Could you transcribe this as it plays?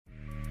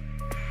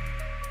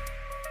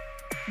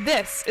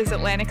This is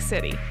Atlantic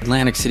City.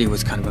 Atlantic City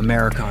was kind of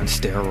America on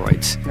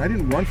steroids. I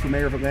didn't run for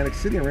mayor of Atlantic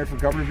City. I ran for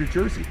governor of New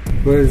Jersey.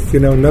 Was,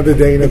 another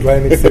day in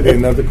Atlantic City,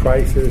 another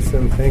crisis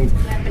and things.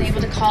 I've been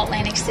able to call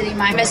Atlantic City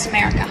my Miss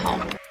America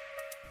home.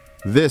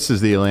 This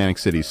is the Atlantic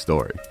City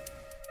Story.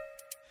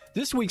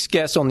 This week's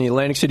guests on the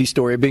Atlantic City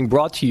Story are being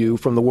brought to you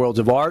from the worlds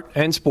of art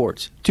and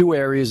sports, two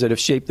areas that have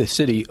shaped the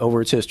city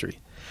over its history.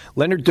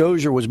 Leonard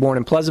Dozier was born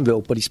in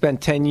Pleasantville, but he spent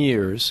 10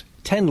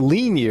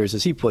 lean years,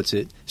 as he puts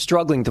it,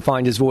 struggling to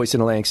find his voice in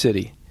Atlantic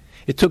City.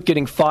 It took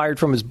getting fired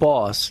from his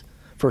boss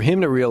for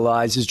him to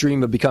realize his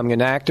dream of becoming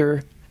an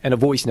actor and a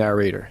voice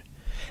narrator.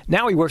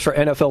 Now he works for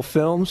NFL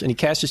Films, and he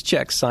cashes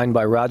checks signed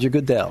by Roger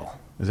Goodell.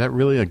 Is that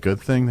really a good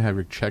thing to have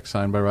your check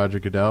signed by Roger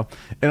Goodell?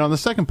 And on the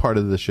second part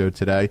of the show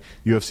today,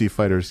 UFC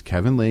fighters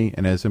Kevin Lee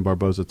and Edson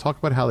Barboza talk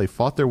about how they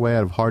fought their way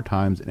out of hard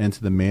times and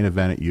into the main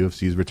event at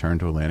UFC's return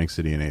to Atlantic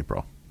City in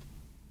April.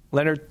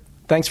 Leonard,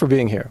 thanks for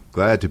being here.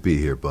 Glad to be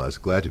here, Buzz.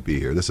 Glad to be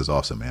here. This is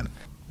awesome, man.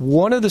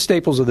 One of the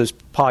staples of this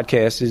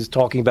podcast is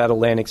talking about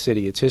Atlantic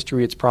City, its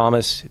history, its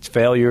promise, its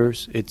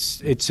failures,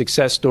 its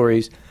success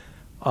stories.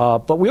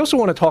 But we also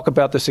want to talk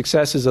about the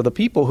successes of the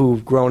people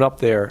who've grown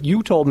up there.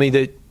 You told me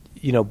that,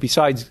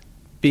 besides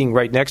being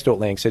right next to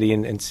Atlantic City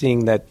and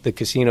seeing that the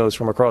casinos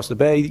from across the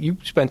bay, you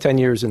spent 10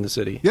 years in the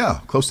city.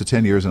 Yeah, close to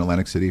 10 years in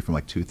Atlantic City from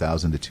like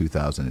 2000 to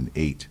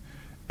 2008.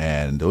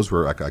 And those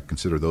were, I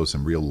consider those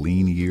some real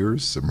lean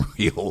years, some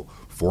real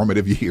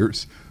formative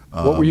years.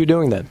 What were you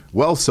doing then?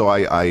 Well, so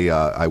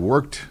I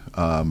worked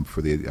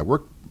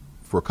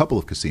for a couple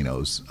of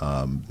casinos,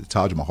 the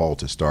Taj Mahal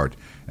to start,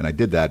 and I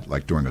did that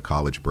like during a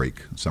college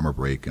break, summer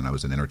break, and I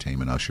was an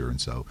entertainment usher,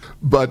 and so.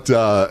 But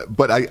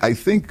I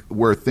think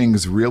where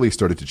things really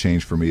started to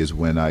change for me is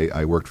when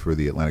I worked for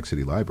the Atlantic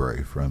City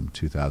Library from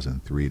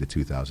 2003 to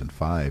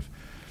 2005.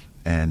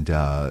 And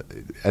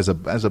as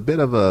a bit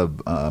of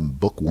a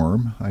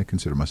bookworm, I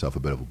consider myself a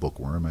bit of a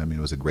bookworm. I mean,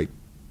 it was a great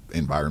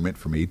environment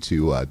for me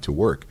to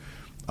work.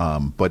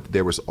 But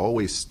there was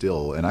always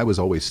still, and I was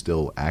always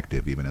still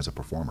active, even as a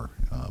performer.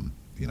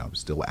 I was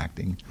still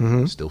acting,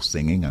 still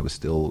singing. I was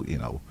still,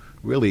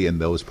 really in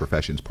those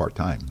professions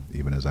part-time,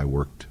 even as I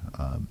worked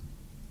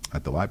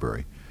at the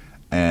library.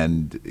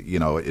 And,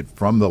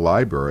 from the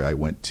library, I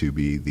went to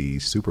be the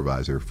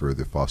supervisor for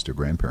the foster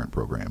grandparent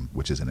program,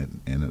 which is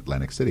in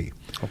Atlantic City.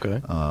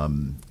 Okay.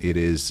 It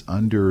is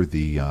under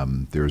the,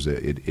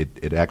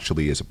 it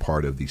actually is a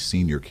part of the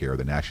senior care,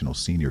 the National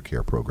Senior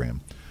Care Program.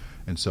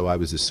 And so I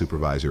was the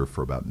supervisor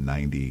for about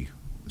 90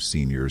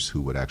 seniors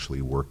who would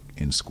actually work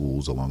in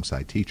schools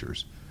alongside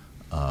teachers.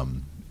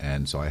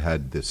 And so I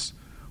had this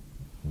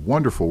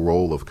wonderful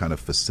role of kind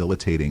of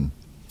facilitating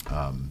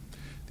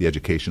the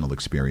educational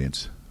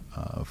experience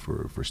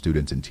for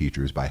students and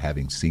teachers by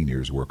having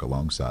seniors work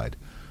alongside.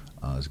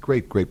 It was a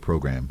great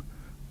program.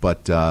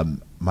 But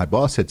my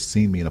boss had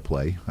seen me in a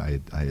play. I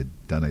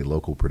had done a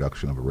local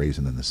production of A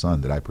Raisin in the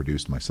Sun that I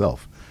produced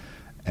myself.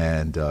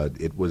 And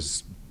it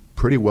was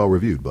pretty well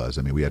reviewed, Buzz.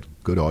 I mean, we had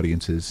good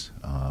audiences.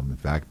 In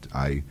fact,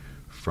 I,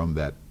 from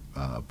that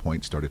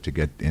point, started to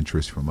get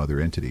interest from other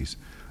entities.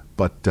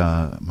 But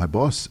my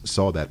boss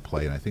saw that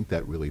play, and I think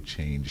that really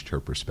changed her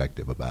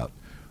perspective about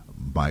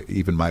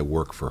my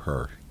work for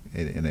her.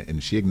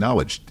 And she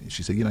acknowledged,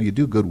 she said, you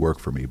do good work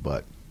for me,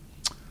 but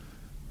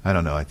I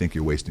don't know, I think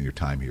you're wasting your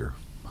time here.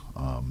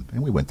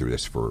 And we went through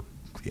this for,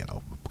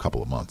 a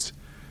couple of months.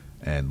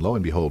 And lo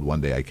and behold,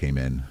 one day I came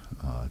in,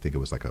 I think it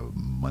was like a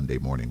Monday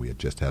morning. We had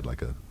just had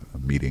like a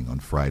meeting on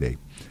Friday.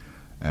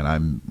 And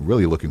I'm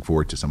really looking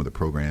forward to some of the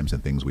programs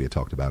and things we had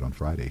talked about on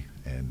Friday.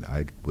 And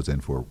I was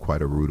in for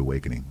quite a rude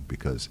awakening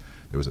because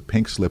there was a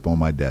pink slip on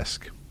my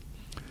desk.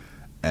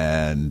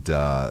 And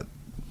I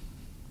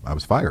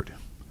was fired.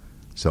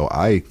 So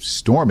I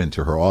storm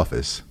into her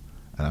office,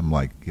 and I'm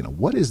like,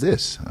 what is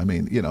this? I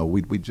mean,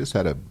 we just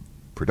had a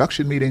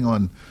production meeting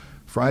on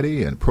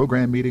Friday, and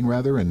program meeting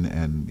rather,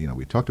 and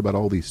we talked about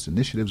all these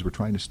initiatives we're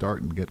trying to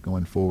start and get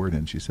going forward.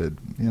 And she said,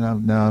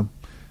 now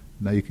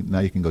you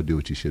can go do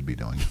what you should be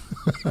doing.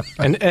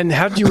 And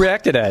how did you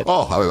react to that?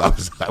 Oh,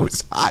 I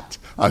was hot.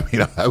 I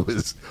mean, I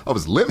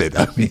was livid.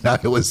 I mean,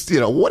 I was,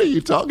 what are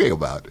you talking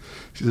about?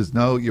 She says,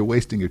 no, you're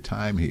wasting your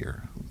time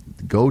here.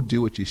 Go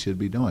do what you should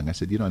be doing. I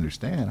said, you don't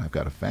understand. I've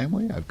got a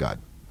family. I've got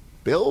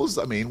bills.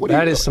 I mean, what?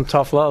 That is some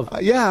tough love.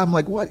 Yeah, I'm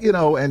like, what?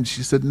 And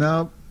she said,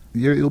 no,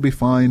 you'll be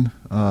fine.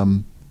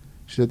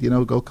 She said,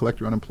 go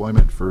collect your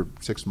unemployment for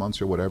 6 months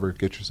or whatever.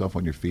 Get yourself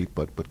on your feet,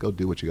 but go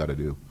do what you got to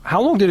do.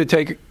 How long did it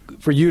take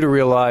for you to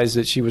realize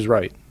that she was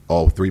right?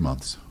 Oh, 3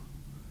 months.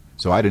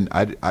 So I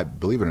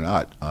believe it or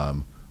not,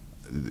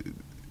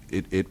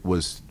 it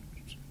was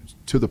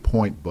to the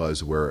point,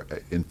 Buzz, where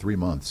in 3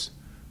 months,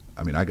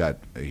 I mean, I got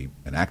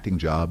an acting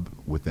job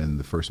within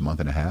the first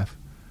month and a half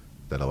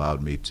that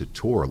allowed me to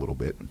tour a little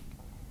bit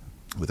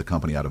with a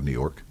company out of New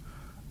York.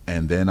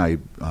 And then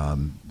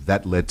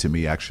that led to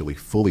me actually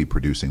fully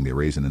producing the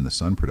Raisin in the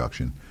Sun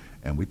production.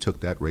 And we took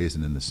that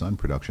Raisin in the Sun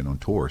production on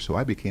tour. So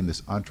I became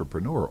this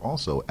entrepreneur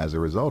also as a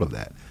result of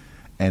that.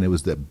 And it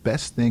was the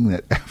best thing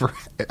that ever,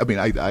 I mean,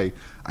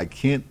 I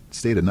can't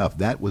state enough,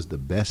 that was the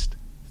best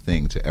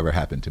thing to ever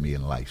happen to me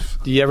in life.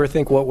 Do you ever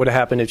think what would have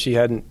happened if she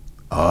hadn't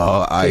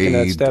taken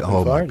that step?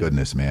 Oh my fired?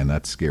 goodness, man,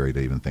 that's scary to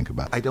even think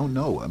about. I don't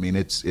know. I mean,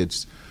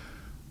 it's.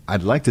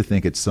 I'd like to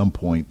think at some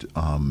point,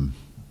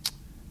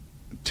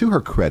 to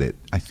her credit,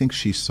 I think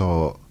she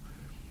saw.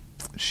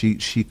 She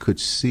could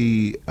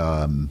see.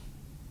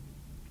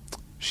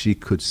 She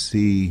could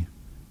see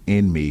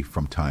in me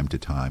from time to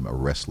time a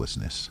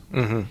restlessness,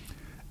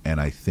 and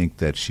I think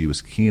that she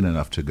was keen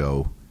enough to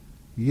go,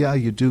 yeah,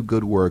 you do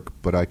good work,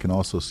 but I can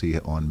also see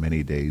on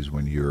many days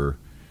when you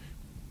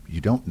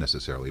don't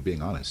necessarily,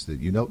 being honest, that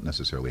you don't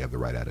necessarily have the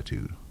right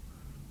attitude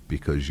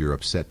because you're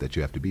upset that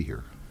you have to be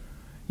here.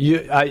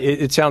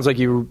 It sounds like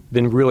you've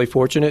been really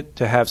fortunate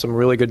to have some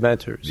really good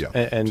mentors, Yeah,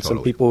 and totally.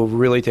 some people who've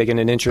really taken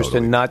an interest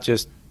Totally. and not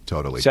just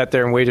Totally. sat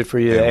there and waited for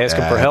you to ask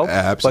them for help,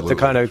 Absolutely. but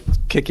to kind of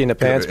kick you in the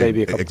pants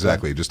maybe a couple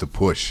Exactly, times. just a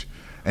push.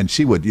 And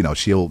she would,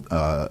 she'll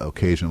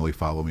occasionally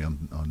follow me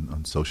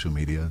on social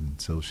media, and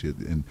so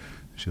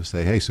she'll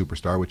say, "Hey,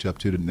 superstar, what you up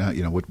to now?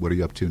 What are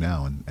you up to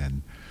now?"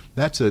 And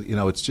that's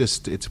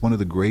it's one of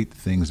the great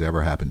things that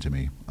ever happened to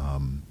me.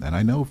 And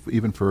I know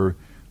even for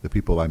the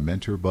people I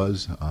mentor,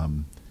 Buzz,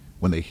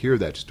 when they hear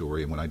that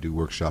story, and when I do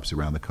workshops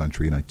around the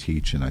country and I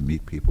teach and I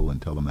meet people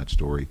and tell them that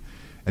story,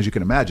 as you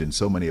can imagine,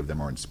 so many of them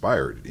are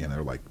inspired.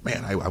 They're like,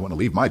 "Man, I want to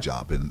leave my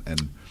job."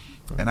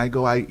 And I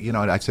go, I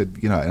said,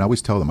 and I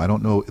always tell them, I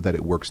don't know that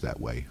it works that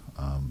way.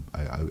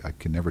 I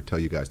can never tell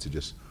you guys to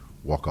just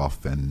walk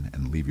off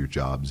and leave your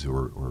jobs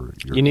or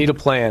You need a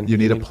plan. You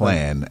need a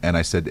plan. And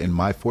I said,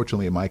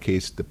 fortunately in my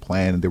case, the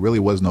plan, there really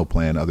was no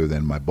plan other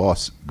than my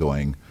boss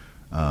going,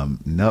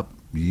 nope,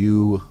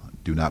 you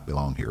do not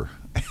belong here,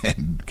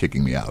 and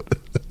kicking me out.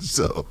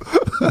 So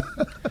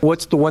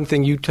What's the one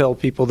thing you tell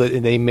people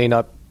that they may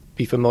not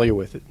be familiar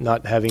with it,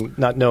 not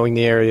knowing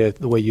the area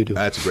the way you do?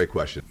 That's a great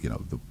question.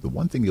 The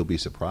one thing you'll be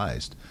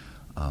surprised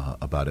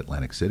about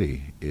Atlantic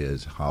City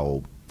is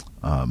how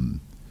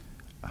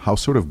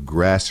sort of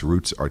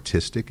grassroots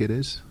artistic it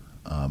is.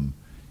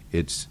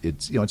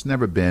 It's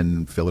never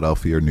been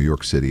Philadelphia or New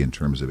York City in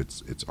terms of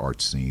its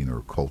art scene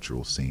or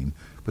cultural scene,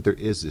 but there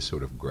is this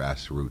sort of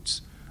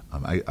grassroots.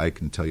 I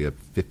can tell you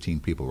 15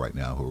 people right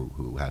now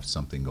who have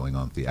something going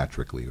on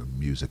theatrically or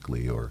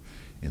musically or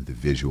in the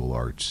visual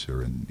arts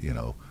or in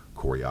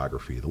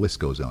choreography. The list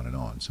goes on and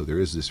on. So there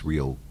is this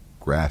real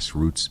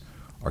grassroots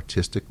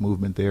artistic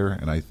movement there,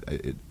 and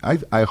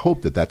I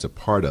hope that that's a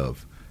part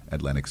of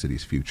Atlantic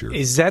City's future.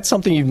 Is that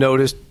something you've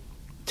noticed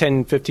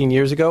 10, 15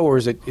 years ago, or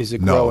is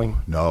it growing?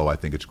 No, I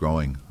think it's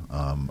growing.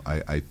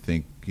 I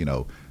think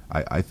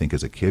I think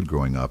as a kid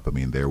growing up, I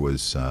mean, there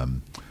was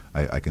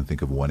I can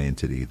think of one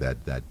entity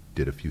that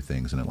did a few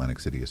things in Atlantic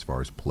City as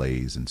far as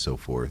plays and so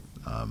forth.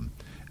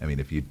 I mean,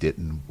 if you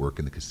didn't work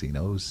in the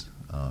casinos,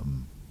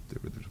 there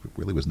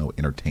really was no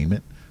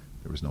entertainment.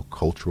 There was no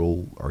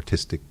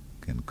artistic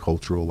and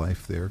cultural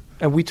life there.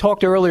 And we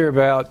talked earlier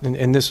about,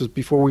 and this was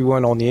before we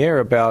went on the air,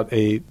 about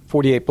a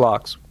 48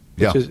 blocks,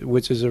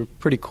 which is a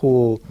pretty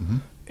cool,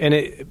 and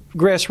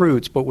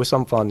grassroots, but with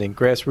some funding,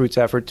 grassroots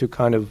effort to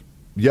kind of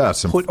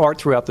put art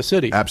throughout the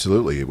city.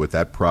 Absolutely. With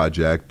that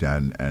project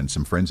and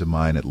some friends of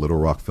mine at Little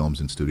Rock Films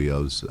and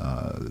Studios,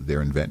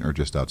 they're in Ventnor,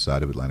 just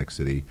outside of Atlantic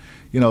City.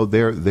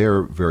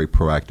 They're very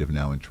proactive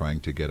now in trying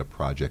to get a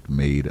project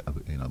made,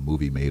 a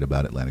movie made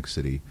about Atlantic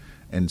City.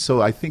 And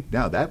so I think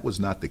now that was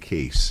not the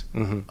case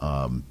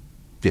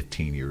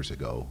 15 years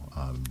ago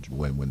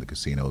when the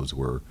casinos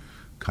were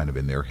kind of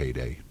in their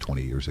heyday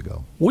 20 years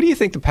ago. What do you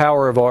think the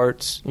power of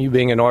arts, you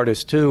being an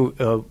artist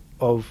too,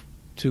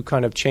 to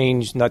kind of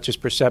change not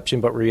just perception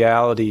but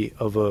reality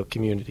of a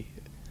community?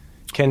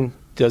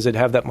 Does it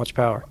have that much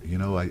power?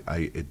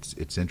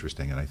 It's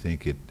interesting, and I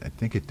think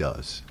it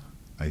does.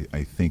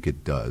 I think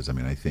it does. I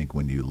mean, I think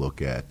when you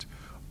look at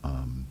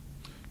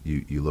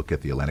you look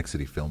at the Atlantic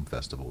City Film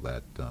Festival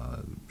that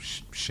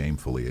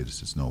shamefully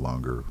is no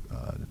longer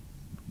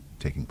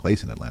taking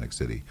place in Atlantic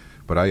City.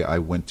 But I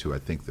went to, I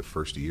think, the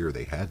first year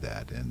they had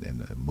that,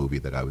 and a movie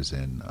that I was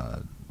in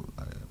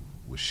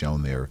was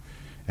shown there,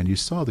 and you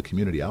saw the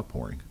community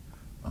outpouring.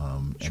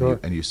 Sure.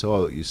 And you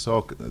saw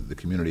the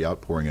community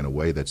outpouring in a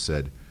way that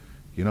said,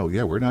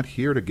 we're not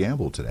here to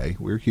gamble today.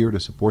 We're here to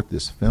support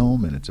this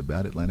film, and it's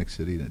about Atlantic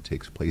City, and it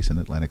takes place in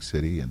Atlantic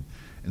City, and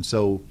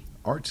so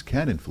arts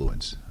can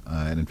influence.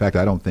 And in fact,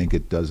 I don't think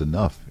it does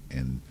enough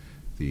in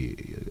the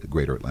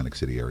greater Atlantic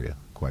City area,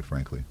 quite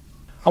frankly.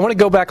 I want to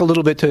go back a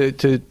little bit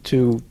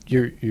to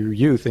your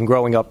youth and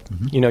growing up.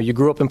 You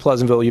grew up in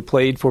Pleasantville. You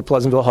played for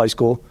Pleasantville High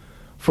School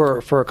for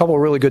a couple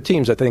of really good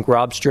teams. I think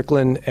Rob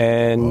Strickland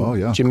and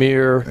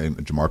Jameer and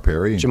Jamar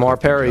Perry. Jamar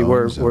Perry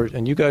were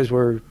and you guys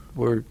were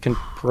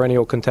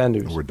perennial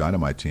contenders. We're a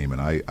dynamite team,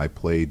 and I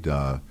played.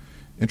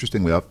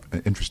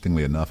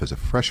 Interestingly enough, as a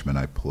freshman,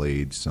 I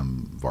played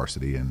some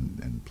varsity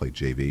and played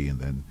JV, and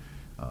then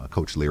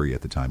Coach Leary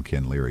at the time,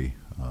 Ken Leary,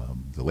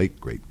 the late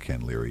great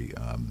Ken Leary.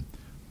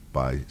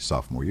 By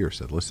sophomore year,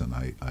 said, "Listen,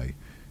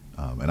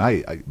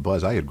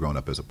 Buzz, I had grown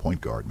up as a point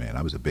guard, man.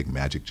 I was a big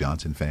Magic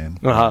Johnson fan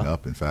growing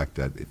up. In fact,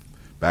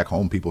 back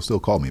home, people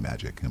still call me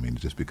Magic. I mean,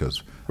 just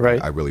because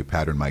Right. I really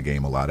patterned my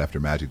game a lot after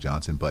Magic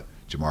Johnson, but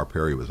Jamar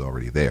Perry was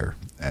already there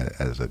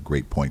as a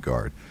great point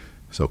guard.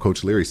 So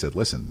Coach Leary said,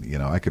 listen,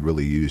 I could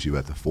really use you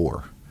at the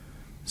 4.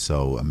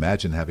 So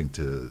imagine having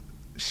to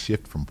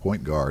shift from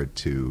point guard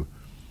to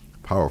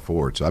power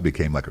forward. So I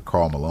became like a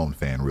Karl Malone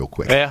fan real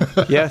quick. Yeah.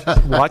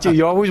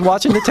 You're always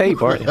watching the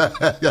tape, aren't you?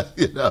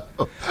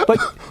 But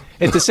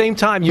at the same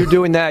time, you're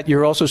doing that.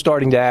 You're also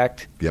starting to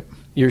act. Yep.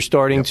 You're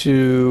starting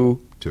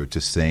to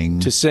sing.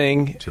 To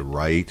sing. To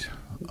write.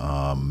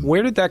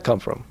 Where did that come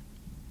from?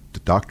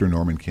 Dr.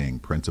 Norman King,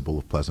 principal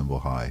of Pleasantville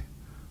High,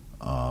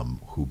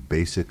 who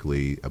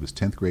basically, I was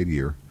 10th grade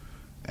year,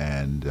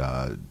 and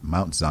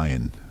Mount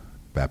Zion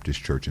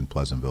Baptist Church in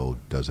Pleasantville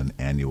does an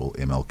annual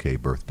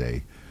MLK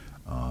birthday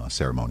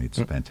ceremony. It's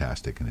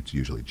fantastic, and it's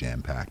usually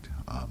jam-packed.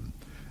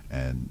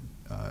 And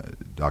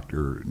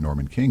Dr.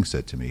 Norman King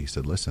said to me, he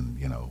said, listen,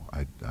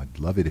 I'd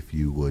love it if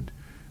you would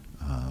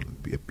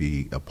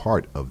be a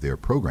part of their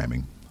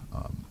programming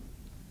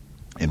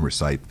and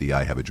recite the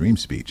I Have a Dream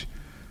speech.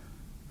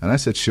 And I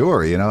said,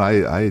 sure.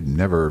 I had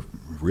never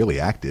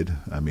really acted.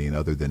 I mean,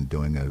 other than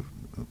doing a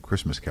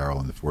Christmas Carol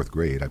in the 4th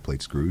grade, I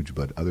played Scrooge.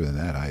 But other than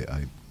that,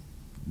 I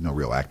no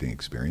real acting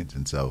experience.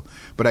 And so,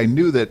 but I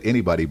knew that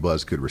anybody,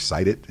 Buzz, could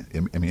recite it.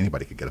 I mean,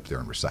 anybody could get up there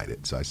and recite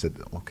it. So I said,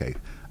 okay,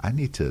 I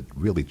need to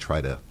really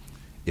try to,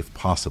 if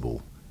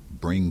possible,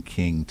 bring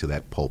King to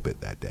that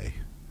pulpit that day.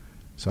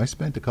 So I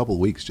spent a couple of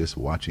weeks just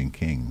watching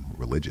King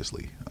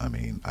religiously. I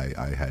mean,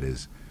 I had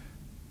his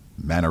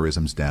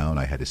mannerisms down.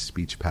 I had his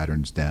speech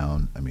patterns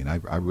down. I mean,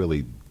 I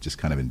really just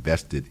kind of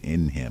invested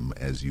in him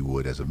as you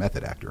would as a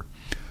method actor.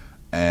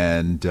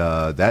 And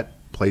that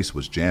place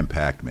was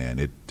jam-packed,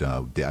 man.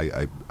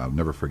 I'll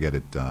never forget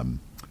it.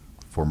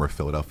 Former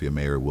Philadelphia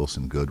Mayor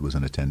Wilson Goode was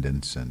in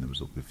attendance, and there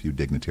was a few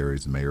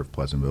dignitaries, the mayor of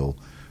Pleasantville,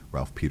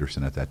 Ralph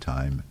Peterson at that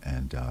time,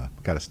 and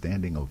got a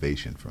standing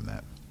ovation from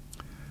that.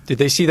 Did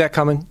they see that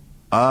coming?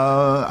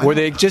 Were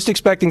they just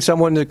expecting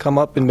someone to come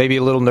up and maybe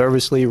a little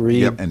nervously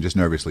read? Yep, and just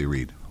nervously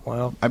read.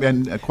 Wow. I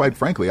mean, quite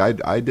frankly, I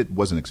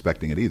wasn't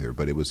expecting it either,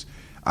 but it was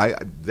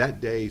that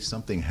day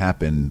something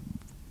happened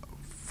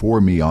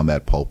for me on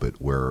that pulpit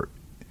where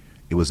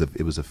it was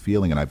a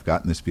feeling, and I've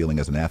gotten this feeling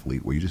as an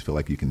athlete where you just feel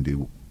like you can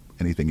do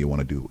anything you want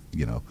to do,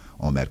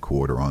 on that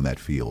court or on that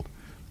field.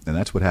 And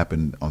that's what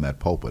happened on that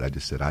pulpit. I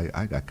just said,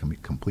 I got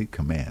complete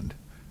command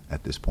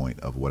at this point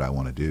of what I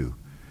want to do.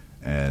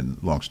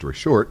 And long story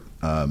short,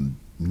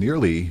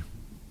 nearly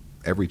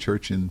every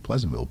church in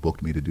Pleasantville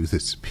booked me to do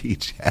this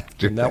speech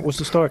after. And that was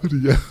the start.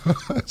 Yeah.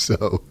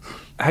 So,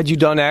 had you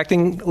done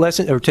acting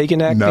lessons or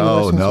taken acting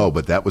lessons? No,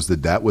 but that was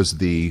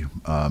the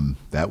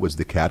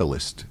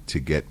catalyst to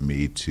get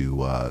me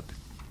to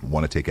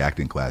want to take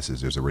acting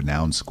classes. There's a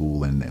renowned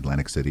school in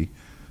Atlantic City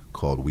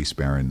called Weiss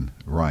Baron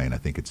Ryan. I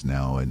think it's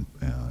now in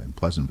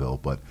Pleasantville,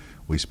 but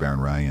Weiss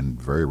Baron Ryan,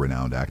 very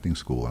renowned acting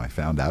school, and I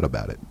found out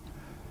about it.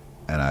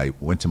 And I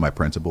went to my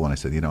principal and I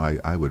said,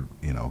 I would,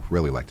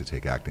 really like to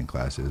take acting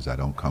classes. I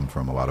don't come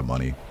from a lot of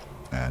money,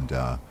 and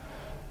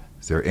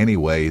is there any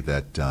way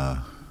that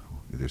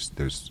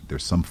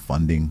there's some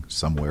funding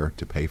somewhere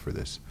to pay for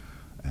this?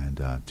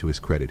 And to his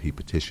credit, he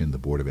petitioned the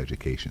Board of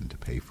Education to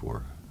pay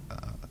for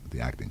the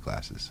acting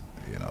classes,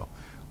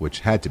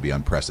 which had to be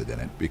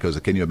unprecedented, because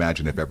can you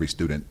imagine if every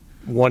student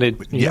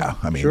wanted? Yeah,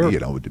 I mean, sure.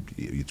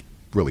 It's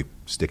really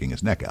sticking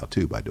his neck out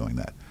too by doing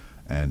that.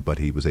 But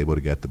he was able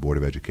to get the Board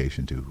of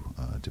Education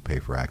to pay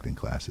for acting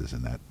classes,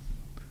 and that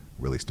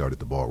really started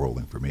the ball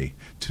rolling for me.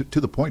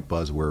 To the point,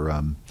 Buzz, where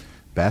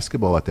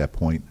basketball at that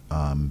point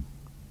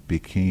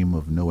became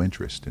of no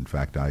interest. In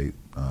fact, I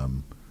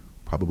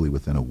probably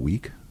within a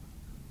week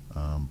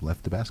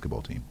left the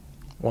basketball team.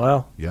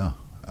 Wow. Yeah.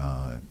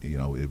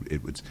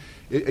 It was.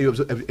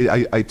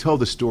 I tell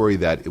the story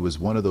that it was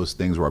one of those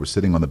things where I was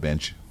sitting on the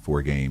bench for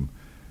a game,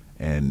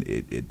 and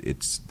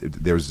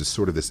there was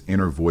this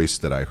inner voice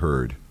that I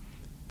heard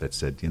that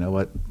said, you know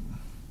what,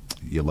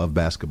 you love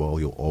basketball,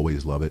 you'll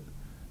always love it,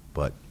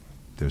 but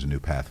there's a new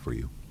path for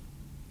you.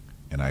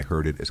 And I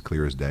heard it as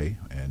clear as day,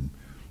 and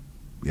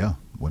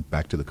went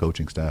back to the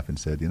coaching staff and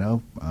said,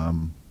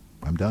 I'm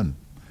done.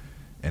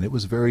 And it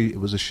was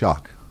a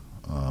shock,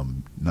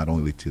 not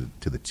only to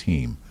the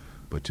team,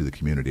 but to the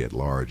community at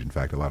large. In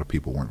fact, a lot of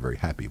people weren't very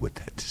happy with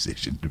that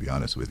decision, to be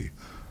honest with you,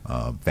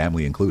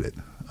 family included.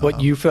 But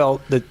you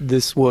felt that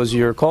this was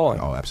your calling.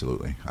 Oh,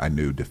 absolutely. I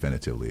knew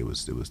definitively it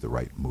was the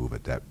right move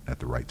at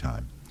the right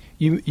time.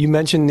 You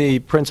mentioned the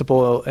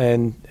principal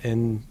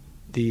and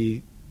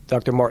the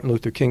Dr. Martin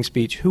Luther King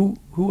speech. Who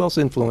else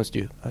influenced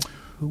you?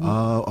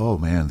 Oh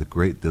man,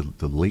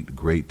 the late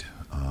great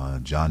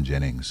John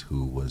Jennings,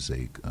 who was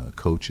a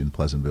coach in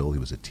Pleasantville. He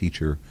was a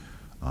teacher,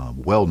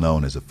 well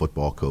known as a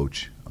football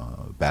coach,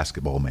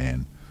 basketball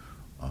man.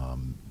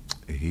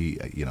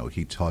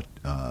 He taught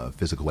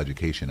physical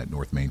education at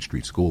North Main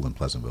Street School in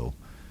Pleasantville,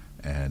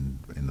 and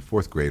in the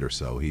 4th grade or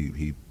so,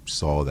 he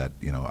saw that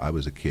I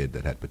was a kid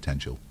that had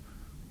potential,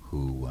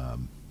 who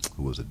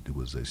was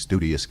a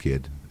studious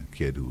kid, a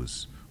kid who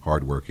was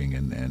hardworking,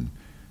 and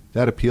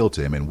that appealed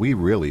to him, and we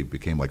really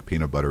became like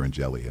peanut butter and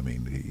jelly. I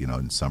mean,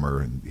 in summer,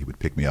 and he would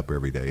pick me up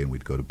every day, and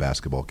we'd go to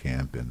basketball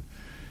camp, and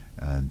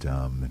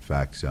in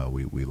fact,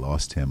 we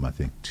lost him, I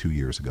think, 2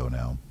 years ago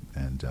now,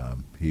 and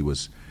he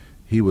was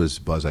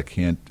Buzz. I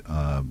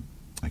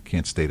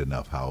can't state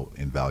enough how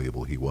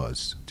invaluable he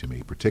was to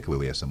me,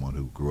 particularly as someone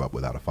who grew up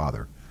without a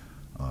father.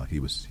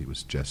 He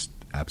was just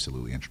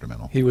absolutely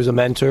instrumental. He was a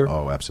mentor.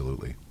 Oh,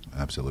 absolutely,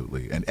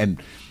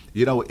 and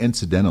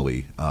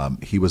incidentally,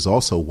 he was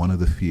also one of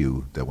the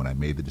few that when I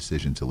made the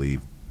decision to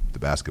leave the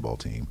basketball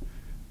team,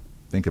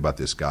 think about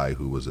this guy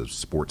who was a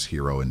sports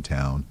hero in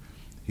town.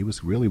 He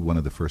was really one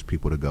of the first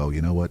people to go,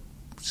 you know what,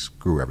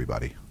 screw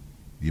everybody.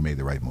 You made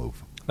the right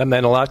move. That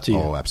meant a lot to you.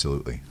 Oh,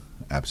 absolutely.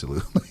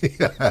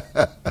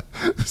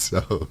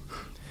 So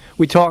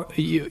we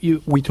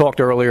talked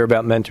earlier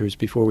about mentors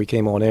before we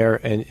came on air,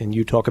 and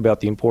you talk about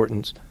the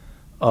importance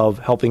of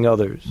helping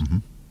others. Mm-hmm.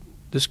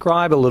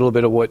 Describe a little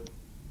bit of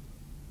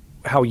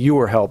how you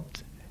were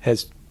helped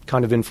has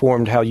kind of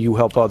informed how you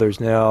help others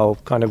now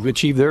kind of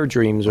achieve their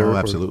dreams.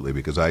 Absolutely,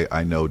 because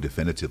I know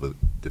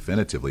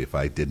definitively if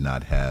I did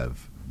not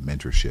have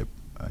mentorship,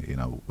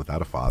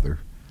 without a father,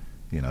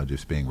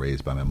 just being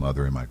raised by my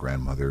mother and my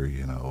grandmother,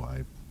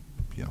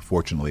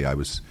 fortunately I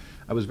was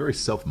very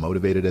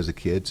self-motivated as a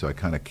kid, so I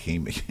kind of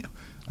came,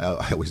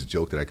 I always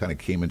joke that I kind of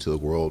came into the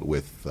world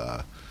with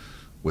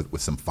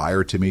some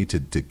fire to me to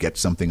get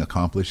something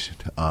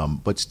accomplished,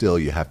 but still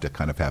you have to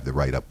kind of have the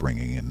right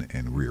upbringing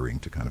and rearing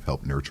to kind of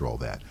help nurture all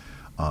that.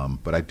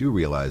 But I do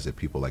realize that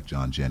people like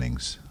John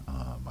Jennings,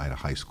 I had a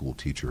high school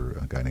teacher,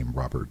 a guy named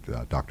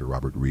Dr.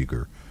 Robert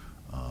Rieger,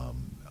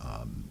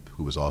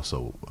 who was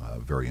also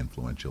very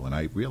influential, and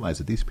I realized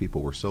that these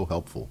people were so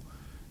helpful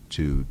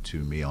to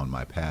me on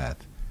my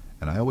path.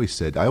 And I always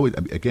said,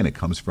 again, it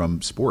comes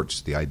from sports,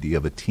 the idea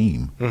of a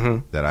team, mm-hmm.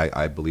 that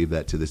I believe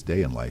that to this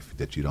day in life,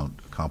 that you don't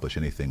accomplish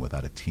anything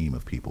without a team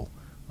of people.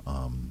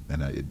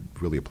 And it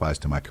really applies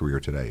to my career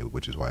today,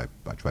 which is why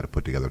I try to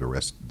put together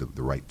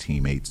the right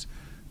teammates,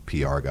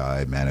 PR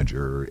guy,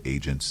 manager,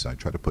 agents. I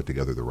try to put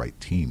together the right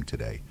team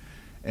today.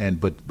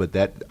 But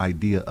that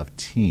idea of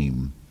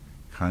team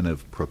kind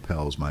of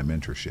propels my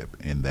mentorship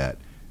in that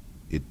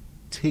it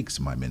takes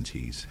my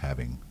mentees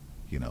having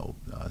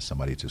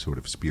somebody to sort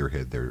of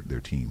spearhead their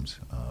teams.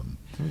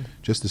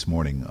 Just this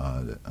morning,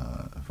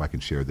 if I can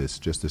share this,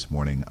 just this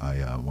morning,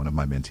 one of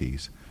my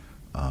mentees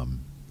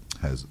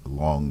has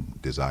long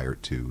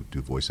desired to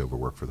do voiceover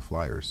work for the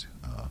Flyers.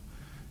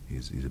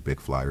 He's a big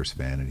Flyers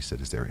fan, and he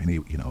said, "Is there any,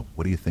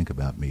 what do you think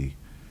about me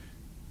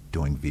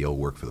doing VO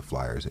work for the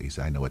Flyers?" He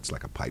said, "I know it's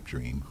like a pipe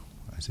dream."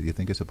 I said, "You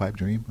think it's a pipe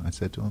dream?" I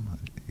said to him.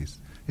 He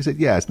said,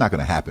 "Yeah, it's not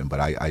going to happen,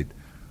 but I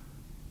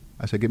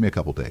said, "Give me a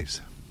couple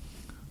days."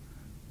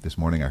 This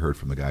morning I heard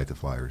from the guy at the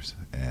Flyers,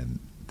 and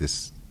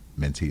this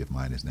mentee of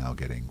mine is now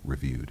getting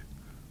reviewed.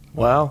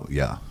 Wow.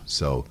 Yeah.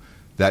 So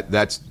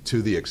that's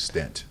to the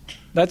extent.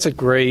 That's a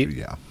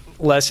great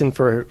lesson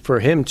for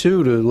him,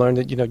 too, to learn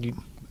that, you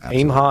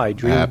aim high,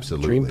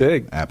 dream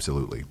big.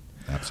 Absolutely.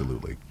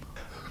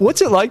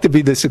 What's it like to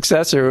be the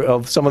successor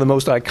of some of the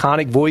most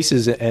iconic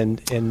voices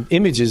and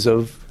images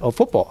of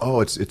football?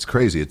 Oh, it's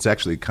crazy. It's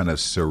actually kind of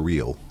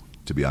surreal,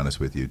 to be honest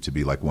with you, to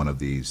be like one of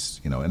these,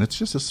 and it's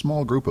just a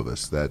small group of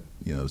us that,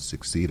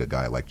 succeed a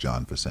guy like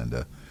John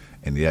Facenda.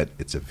 And yet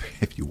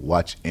if you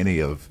watch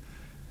any of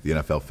the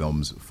NFL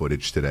Films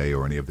footage today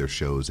or any of their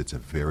shows, it's a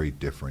very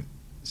different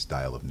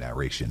style of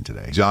narration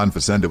today. John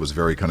Facenda was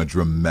very kind of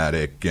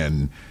dramatic,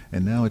 and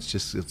now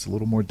it's a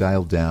little more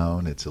dialed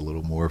down. It's a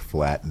little more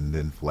flattened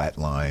and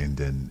flatlined,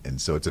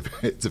 and so it's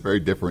a very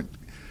different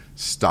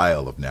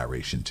style of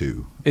narration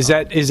too. Is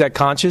that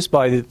conscious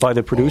by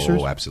the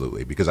producers? Oh,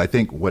 absolutely. Because I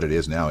think what it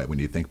is now, when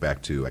you think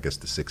back to, I guess,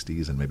 the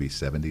 60s and maybe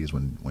 70s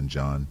when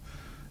John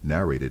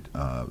narrated,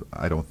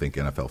 I don't think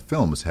NFL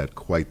Films had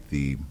quite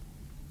the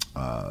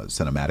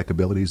cinematic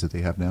abilities that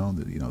they have now.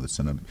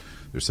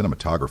 Their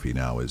cinematography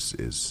now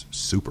is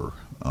super,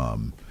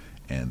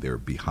 and their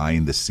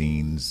behind the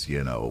scenes,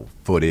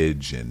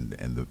 footage,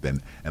 and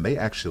they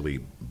actually,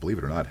 believe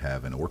it or not,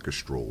 have an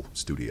orchestral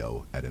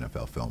studio at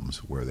NFL Films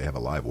where they have a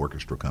live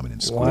orchestra coming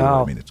in school.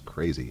 Wow. I mean, it's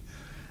crazy.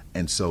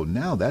 And so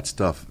now that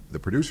stuff, the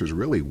producers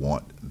really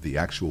want the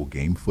actual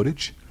game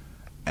footage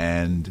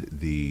and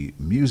the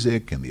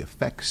music and the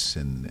effects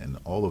and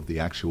all of the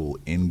actual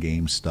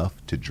in-game stuff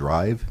to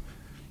drive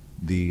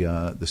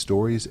the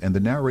stories, and the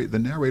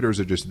narrators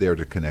are just there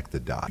to connect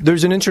the dots.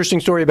 There's an interesting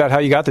story about how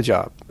you got the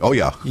job. Oh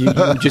yeah, you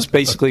just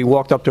basically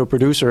walked up to a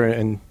producer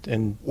and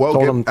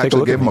told him take a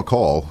look. Gave him a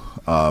call,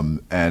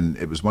 and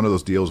it was one of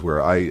those deals where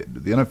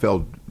the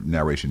NFL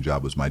narration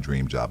job was my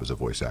dream job as a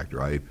voice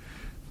actor. I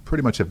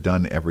pretty much have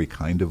done every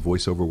kind of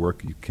voiceover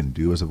work you can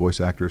do as a voice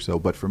actor.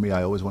 But for me,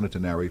 I always wanted to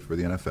narrate for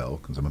the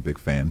NFL because I'm a big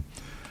fan,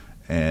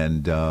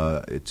 and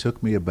it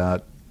took me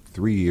about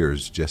 3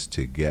 years just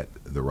to get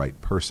the right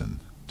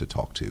person to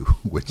talk to,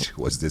 which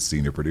was this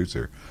senior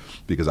producer,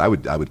 because I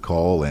would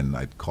call, and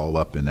I'd call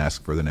up and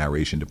ask for the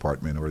narration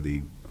department or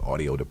the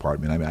audio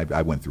department. I mean,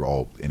 I went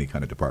through any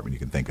kind of department you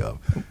can think of,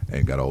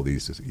 and got all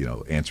these,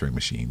 answering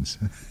machines.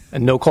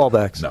 And no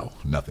callbacks. No,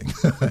 nothing.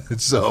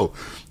 So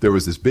there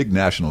was this big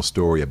national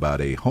story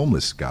about a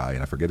homeless guy,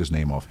 and I forget his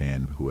name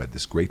offhand, who had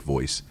this great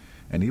voice,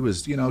 and he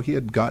was, he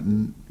had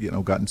gotten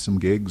some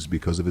gigs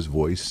because of his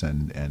voice,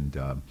 and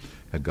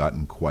had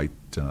gotten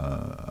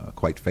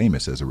quite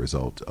famous as a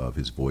result of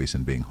his voice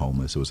and being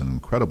homeless. It was an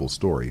incredible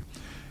story,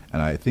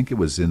 and I think it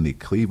was in the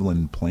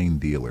Cleveland Plain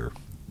Dealer,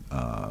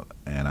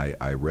 and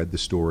I read the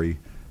story,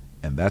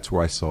 and that's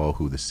where I saw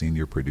who the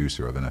senior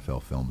producer of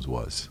NFL Films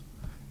was,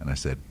 and I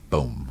said,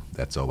 boom,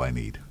 that's all I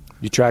need.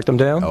 You tracked him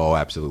down? Oh,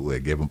 absolutely. I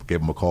gave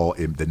him a call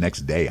the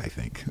next day, I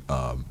think,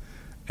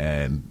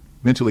 and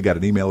eventually got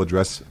an email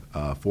address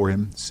for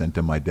him, sent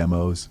him my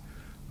demos.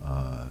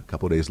 A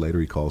couple of days later,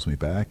 he calls me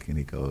back, and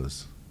he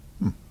goes,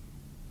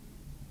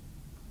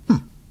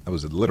 That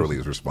was literally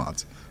his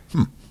response.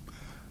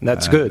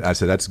 That's good. I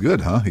said, that's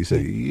good, huh? He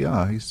said,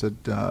 yeah. He said,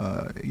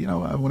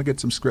 I want to get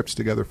some scripts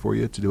together for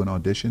you to do an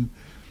audition.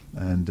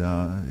 And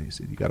he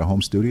said, you got a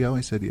home studio?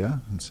 I said, yeah.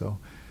 And so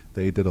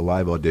they did a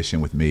live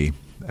audition with me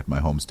at my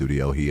home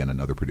studio, he and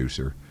another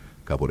producer.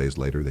 A couple of days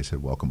later, they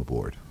said, welcome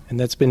aboard. And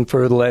that's been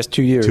for the last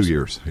 2 years? 2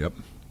 years, yep.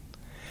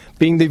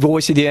 Being the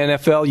voice of the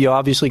NFL, you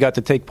obviously got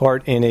to take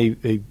part in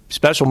a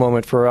special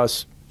moment for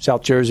us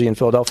South Jersey and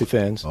Philadelphia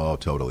fans. Oh,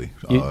 totally.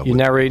 You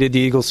narrated the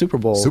Eagles Super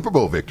Bowl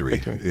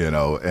victory.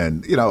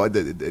 And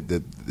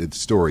the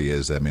story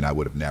is, I mean, I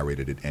would have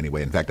narrated it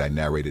anyway. In fact, I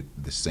narrated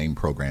the same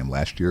program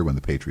last year when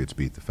the Patriots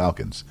beat the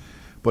Falcons.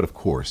 But of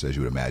course, as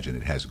you would imagine,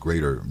 it has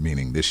greater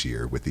meaning this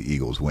year with the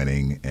Eagles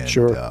winning. And,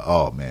 sure.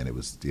 Oh man, it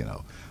was,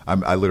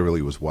 I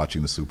literally was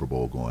watching the Super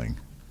Bowl going,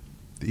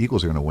 the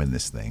Eagles are going to win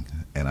this thing,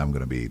 and I'm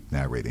going to be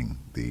narrating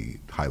the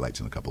highlights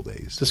in a couple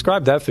days.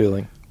 Describe that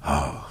feeling.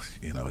 Oh,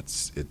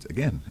 it's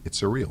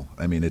surreal.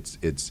 I mean,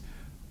 it's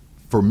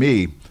for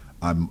me,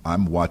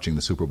 I'm watching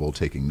the Super Bowl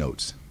taking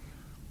notes,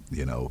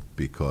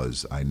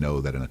 because I know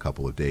that in a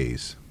couple of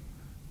days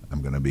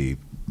I'm going to be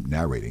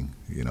narrating,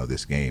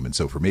 this game. And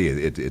so for me,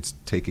 it's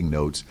taking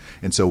notes.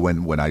 And so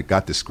when I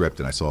got the script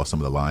and I saw some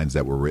of the lines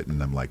that were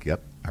written, I'm like,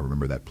 yep, I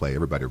remember that play.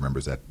 Everybody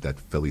remembers that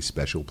Philly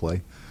special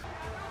play.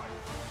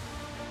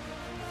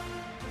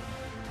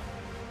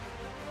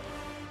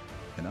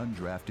 An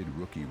undrafted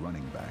rookie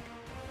running back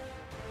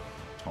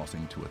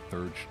tossing to a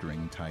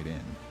third-string tight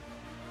end,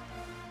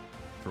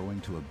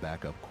 throwing to a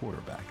backup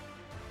quarterback.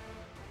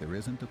 There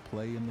isn't a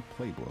play in the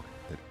playbook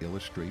that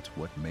illustrates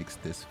what makes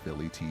this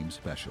Philly team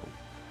special,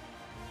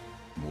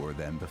 more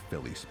than the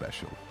Philly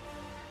special.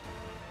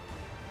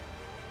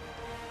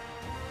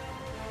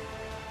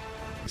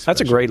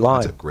 That's a great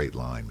line. That's a great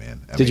line,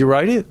 man. Did you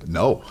write it?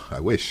 No, I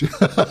wish.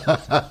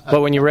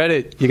 But when you read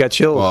it, you got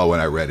chills. Well,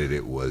 when I read it,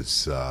 it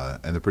was,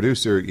 and the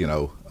producer,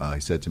 he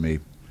said to me,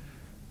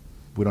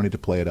 we don't need to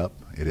play it up.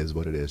 It is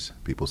what it is.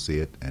 People see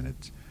it, and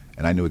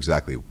I knew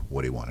exactly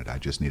what he wanted. I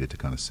just needed to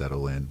kind of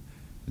settle in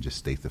and just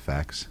state the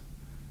facts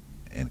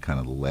and kind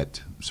of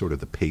let sort of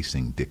the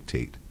pacing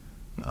dictate.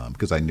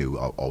 Because I knew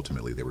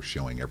ultimately they were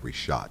showing every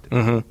shot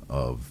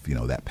of,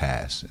 that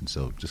pass. And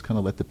so just kind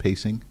of let the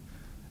pacing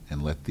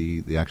and let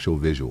the actual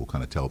visual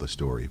kind of tell the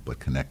story, but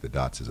connect the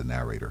dots as a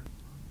narrator.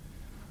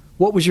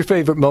 What was your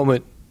favorite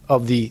moment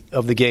of the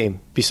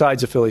game besides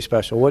the Philly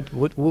special? What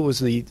was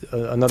the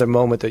another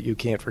moment that you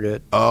can't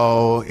forget?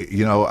 Oh,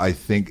 I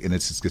think, and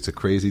it's a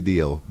crazy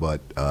deal,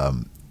 but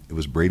it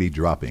was Brady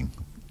dropping.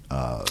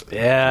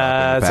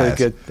 Yeah,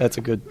 that's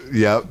a good.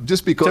 Yeah,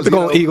 just because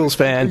typical Eagles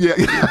fan. Yeah,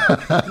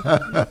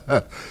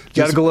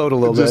 got to gloat a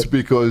little bit. Just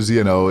because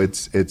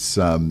it's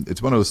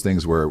one of those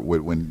things where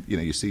when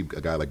you see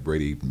a guy like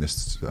Brady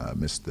miss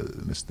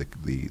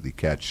the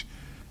catch,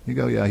 you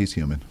go, yeah, he's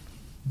human.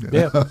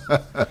 Yeah.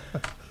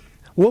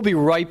 We'll be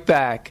right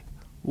back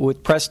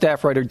with press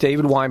staff writer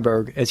David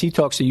Weinberg as he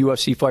talks to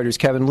UFC fighters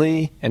Kevin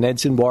Lee and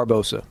Edson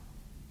Barboza.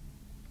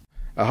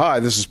 Hi,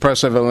 this is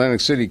Press of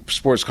Atlantic City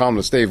sports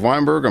columnist Dave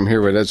Weinberg. I'm here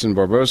with Edson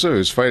Barboza,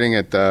 who's fighting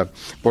at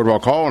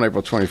Boardwalk Hall on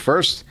April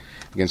 21st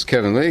against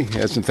Kevin Lee.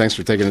 Edson, thanks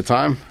for taking the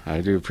time.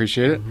 I do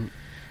appreciate it.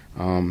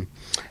 From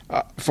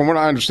what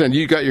I understand,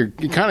 you kind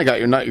of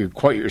got not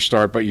quite your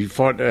start, but you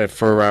fought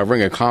for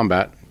Ring of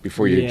Combat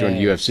before you joined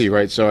the UFC,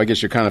 right? So I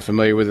guess you're kind of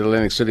familiar with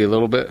Atlantic City a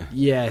little bit?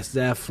 Yes,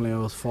 definitely. I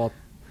was fought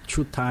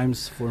 2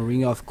 times for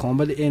Ring of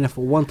Combat and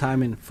for 1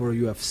 time for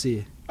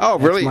UFC. Oh,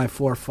 really? That's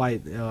my 4th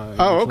fight.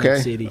 Okay.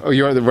 City. Oh,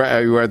 you were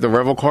at the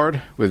Revel card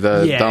with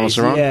Donald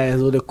Cerrone? Yeah,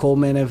 with the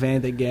Coleman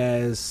event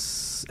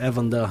against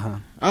Evan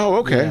Durham. Oh,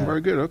 okay. Yeah. Very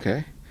good.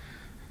 Okay.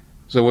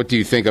 So what do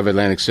you think of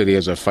Atlantic City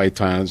as a fight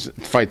town?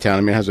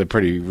 I mean, it has a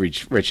pretty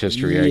rich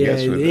history, I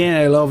guess.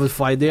 I love the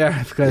fight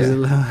there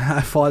because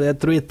I fought there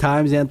 3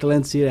 times in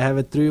Atlantic City. I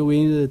have 3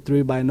 wins,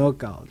 3 by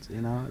knockouts.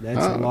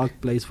 That's a locked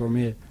place for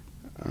me.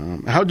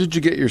 How did you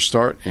get your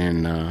start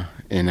in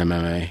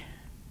MMA?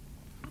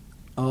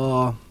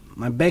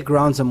 My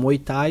background's a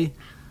Muay Thai.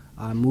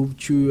 I moved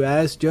to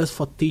US just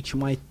for teach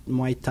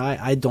Muay Thai.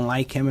 I don't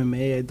like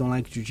MMA. I don't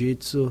like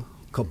Jiu-Jitsu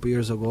a couple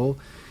years ago.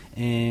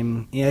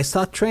 And I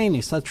started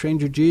training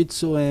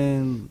Jiu-Jitsu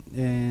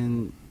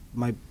and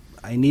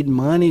I need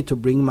money to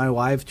bring my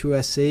wife to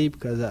USA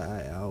because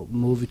I'll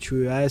move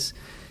to US.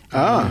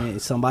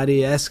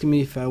 Somebody asked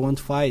me if I want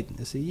to fight.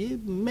 I said, yeah,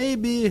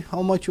 maybe.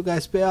 How much you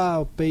guys pay?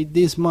 I'll pay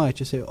this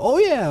much. I said, oh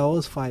yeah, I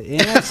was fight.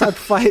 And I started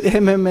to fight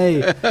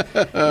MMA.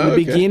 In the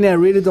beginning, I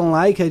really don't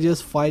like. I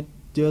just fight,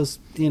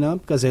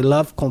 because I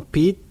love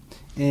compete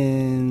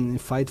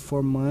and fight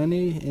for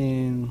money.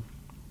 And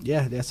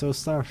yeah, that's how I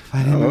start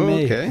fighting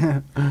MMA.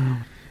 Okay.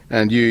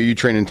 And you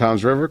train in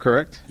Toms River,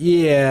 correct?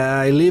 Yeah,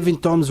 I live in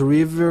Toms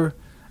River.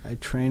 I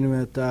train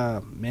with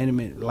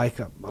many like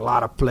a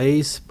lot of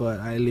places, but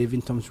I live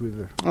in Toms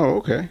River. Oh,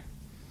 okay.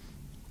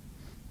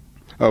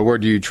 Where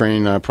do you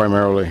train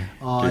primarily?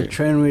 I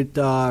train with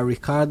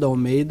Ricardo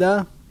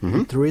Almeida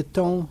in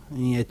Triton,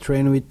 and I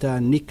train with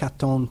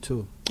Nicaton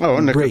too. Oh,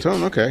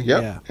 Nicaton, okay,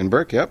 yep. Yeah. In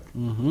Brick, yep.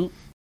 Mm-hmm.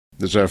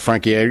 There's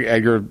Frankie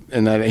Edgar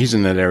in that. He's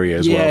in that area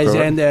as well. Yeah, he's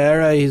in the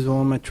area. He's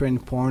one of my training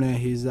partner.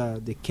 He's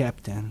the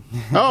captain.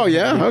 Oh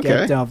yeah, the okay.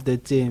 Captain of the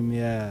team.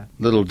 Yeah.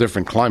 Little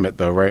different climate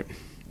though, right?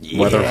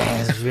 Weather.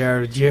 Yeah, it's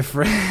very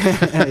different.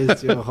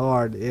 It's too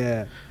hard.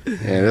 Yeah.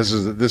 Yeah,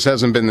 this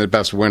hasn't been the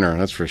best winter,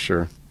 that's for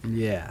sure.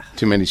 Yeah.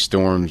 Too many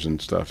storms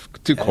and stuff.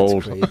 Too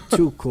cold.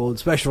 Too cold,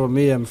 especially for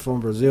me. I'm from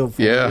Brazil.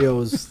 It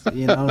was,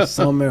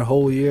 summer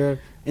whole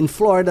year. In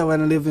Florida,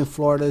 when I live in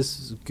Florida,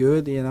 it's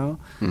good,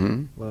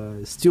 Mm-hmm.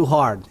 But it's too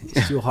hard.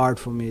 It's too hard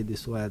for me,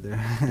 this weather.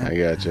 I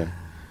gotcha.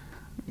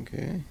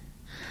 Okay.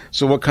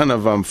 So what kind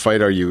of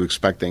fight are you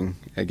expecting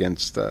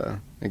against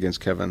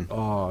Kevin?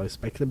 Oh, I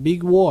expect a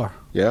big war.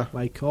 Yeah?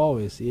 Like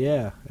always,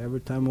 yeah. Every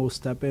time we'll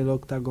step in the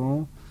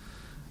octagon,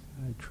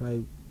 I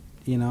try,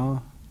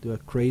 do a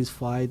crazy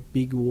fight,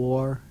 big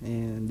war,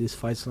 and this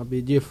fight's going to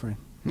be different.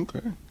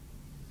 Okay.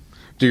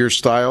 Do your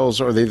styles,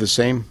 are they the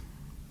same?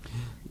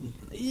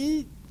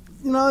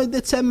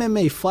 That's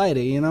MMA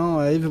fighting,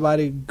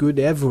 everybody good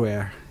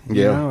everywhere.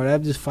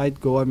 Wherever this fight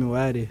go, I'm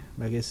ready.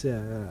 Like I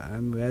said,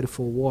 I'm ready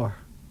for war.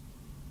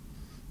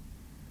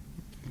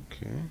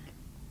 Okay.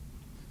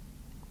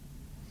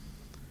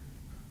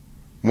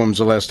 When was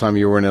the last time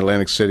you were in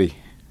Atlantic City?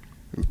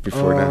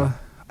 Before now?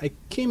 I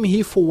came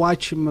here for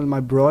watching my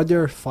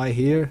brother fight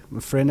here.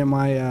 A friend of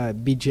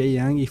mine, BJ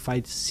Young, he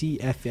fights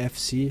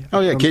CFFC. Oh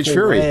yeah, Cage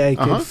Fury.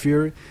 Cage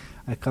Fury.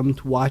 I come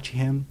to watch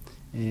him,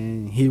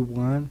 and he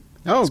won.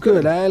 Oh, it's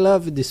good. I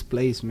love this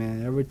place,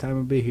 man. Every time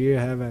I be here,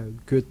 I have a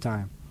good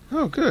time.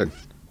 Oh, good.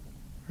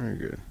 Very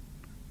good.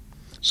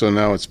 So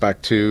now it's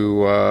back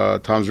to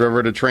Toms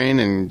River to train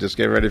and just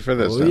get ready for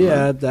this.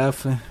 Yeah,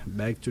 definitely.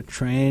 Back to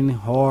train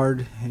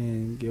hard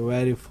and get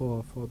ready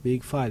for a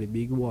big fight, a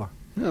big war.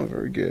 Oh,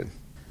 very good.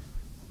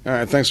 All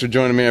right, thanks for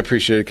joining me. I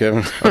appreciate it,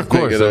 Kevin. Of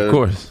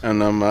course.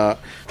 And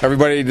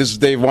everybody, this is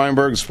Dave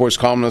Weinberg, sports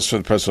columnist for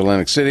the Press of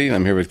Atlantic City.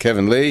 I'm here with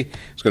Kevin Lee.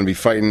 He's going to be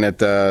fighting at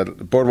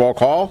Boardwalk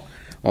Hall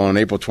on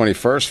April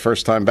 21st.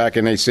 First time back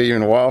in AC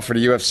in a while for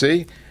the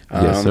UFC.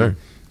 Yes, sir.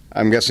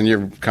 I'm guessing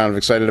you're kind of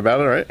excited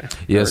about it, right?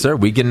 Yes, sir.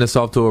 We getting this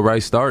off to a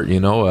right start.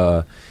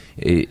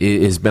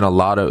 It's been a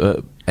lot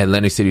of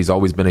Atlantic City's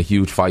always been a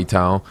huge fight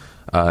town,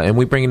 and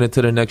we bringing it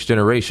to the next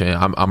generation.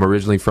 I'm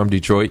originally from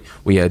Detroit.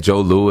 We had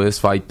Joe Louis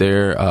fight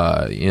there.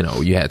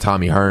 You had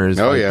Tommy Hearns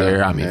fight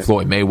there. I mean,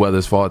 Floyd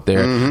Mayweather's fought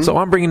there. Mm-hmm. So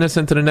I'm bringing this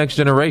into the next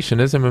generation.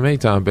 It's MMA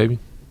time, baby.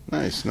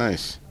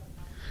 Nice.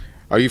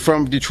 Are you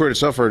from Detroit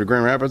itself or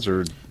Grand Rapids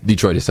or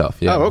Detroit itself?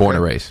 Yeah, okay. Born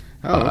and raised.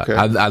 Oh, okay.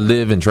 I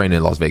live and train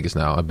in Las Vegas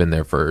now. I've been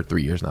there for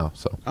 3 years now.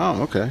 So.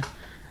 Oh, okay.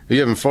 You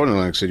haven't fought in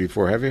Atlantic City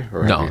before, have you?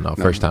 No,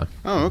 first time.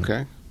 Oh,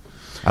 okay.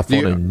 I fought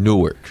in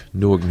Newark,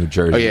 New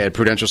Jersey. Oh, yeah, at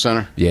Prudential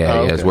Center? Yeah,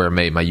 okay. It's where I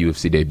made my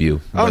UFC debut.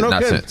 Oh, no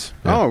not kidding. since.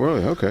 Yeah. Oh,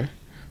 really? Okay.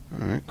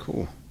 All right,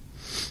 cool.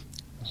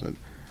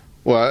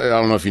 Well, I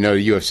don't know if you know,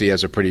 the UFC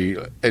has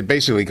it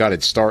basically got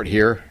its start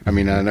here. I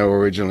mean, I know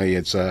originally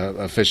it's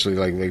officially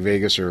like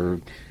Vegas or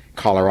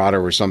Colorado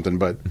or something,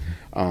 but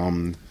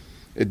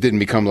it didn't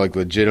become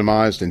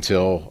legitimized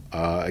until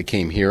it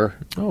came here.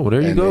 Oh, well,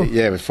 there you go.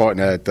 We fought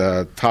at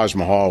Taj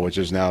Mahal, which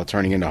is now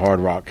turning into Hard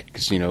Rock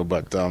Casino.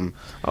 But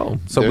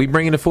so we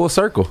bringing it full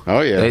circle.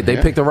 Oh yeah,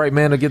 they picked the right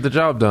man to get the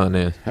job done.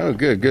 Then. Oh,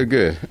 good.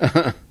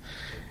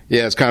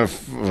 Yeah, it's kind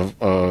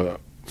of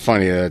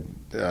funny that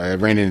I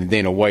ran into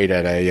Dana White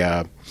at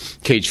a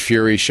Cage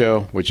Fury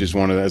show, which is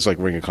it's like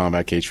Ring of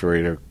Combat. Cage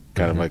Fury, they're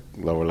kind of like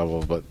lower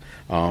level, but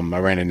I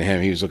ran into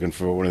him. He was looking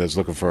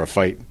for a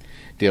fight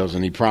deals,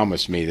 and he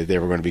promised me that they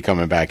were going to be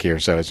coming back here.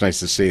 So it's nice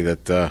to see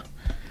that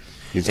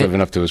he's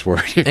living up to his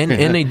word. and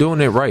they doing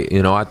it right.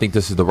 I think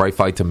this is the right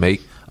fight to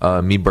make.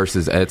 Me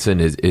versus Edson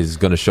is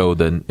going to show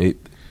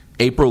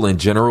April in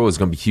general is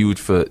going to be huge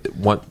for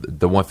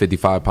the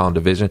 155-pound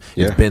division.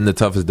 Yeah. It's been the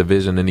toughest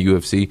division in the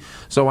UFC.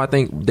 So I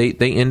think they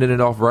ended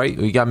it off right.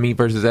 We got me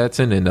versus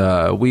Edson,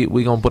 and we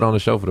going to put on a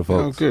show for the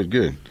folks. Oh,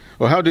 good.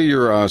 Well, how do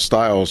your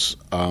styles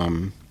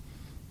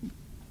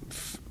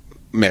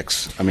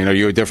mix? I mean, are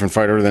you a different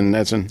fighter than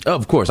Edson?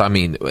 Of course. I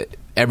mean,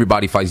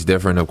 everybody fights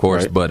different, of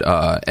course, right.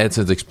 But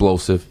Edson's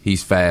explosive.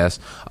 He's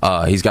fast.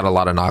 He's got a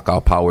lot of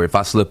knockout power. If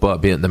I slip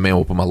up, the man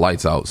will put my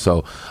lights out.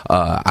 So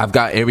I've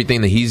got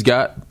everything that he's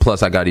got,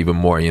 plus I got even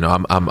more.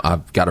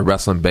 I've got a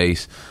wrestling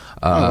base.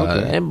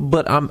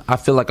 But I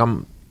feel like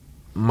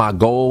my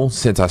goal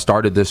since I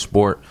started this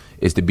sport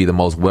is to be the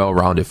most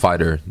well-rounded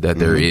fighter that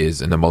there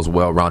is and the most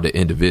well-rounded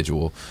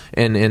individual.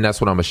 And that's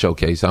what I'm going to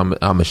showcase. I'm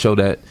going to show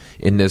that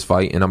in this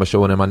fight, and I'm going to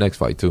show it in my next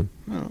fight, too.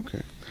 Oh,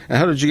 okay. And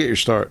how did you get your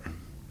start?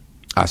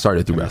 I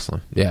started through wrestling.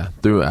 Yeah.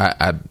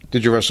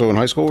 Did you wrestle in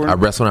high school? I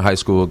wrestled in high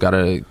school, got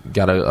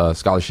a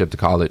scholarship to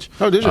college.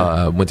 Oh, did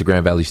you? Went to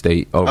Grand Valley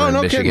State over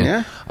in Michigan.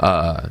 Kidding,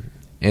 yeah.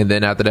 And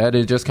then after that,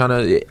 it just kind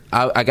of,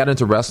 I got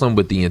into wrestling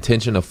with the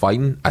intention of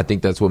fighting. I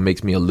think that's what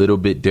makes me a little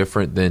bit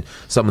different than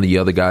some of the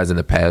other guys in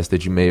the past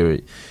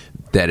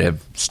that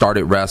have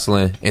started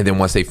wrestling. And then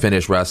once they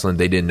finished wrestling,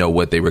 they didn't know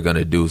what they were going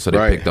to do. So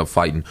they picked up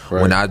fighting.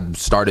 Right. When I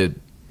started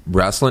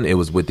wrestling, it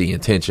was with the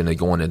intention of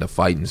going into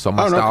fighting. So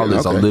my style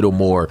is a little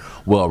more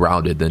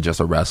well-rounded than just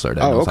a wrestler that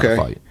knows how to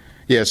fight.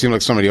 Yeah, it seemed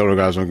like some of the older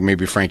guys, like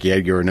maybe Frankie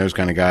Edgar and those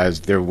kind of guys,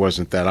 there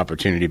wasn't that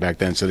opportunity back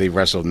then, so they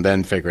wrestled and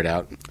then figured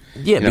out.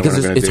 Yeah,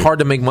 because it's hard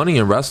to make money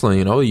in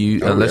wrestling,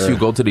 unless you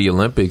go to the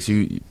Olympics.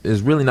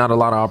 There's really not a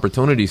lot of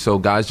opportunity, so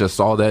guys just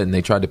saw that and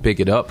they tried to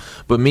pick it up.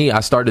 But me, I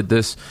started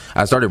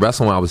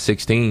wrestling when I was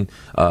 16,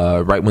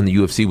 right when the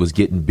UFC was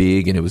getting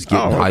big and it was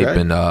getting hype,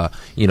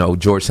 and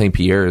George St.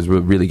 Pierre has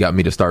really got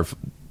me to start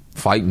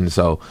fighting,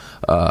 so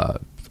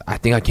I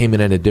think I came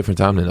in at a different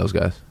time than those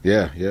guys.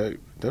 Yeah,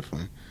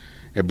 definitely.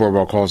 Yeah,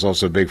 Boardwalk Hall is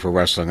also big for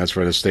wrestling. That's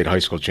where the state high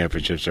school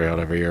championships are held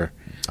every year.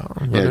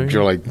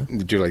 Drew like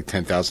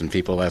 10,000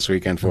 people last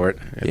weekend for it.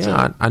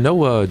 I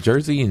know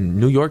Jersey and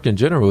New York in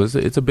general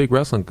it's a big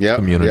wrestling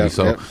community.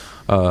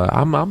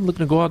 I'm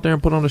looking to go out there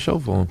and put on a show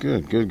for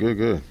them. Good.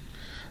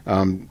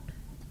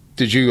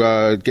 Did you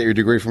get your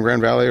degree from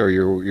Grand Valley, or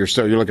you're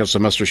like a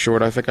semester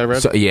short? I think I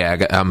read. So,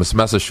 I'm a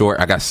semester short.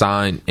 I got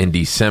signed in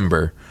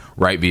December,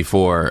 right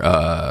before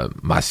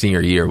my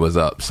senior year was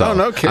up. So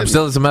no kidding. I'm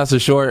still a semester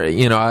short.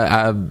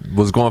 I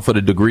was going for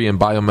the degree in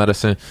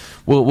biomedicine.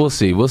 We'll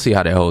see. We'll see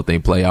how that whole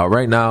thing play out.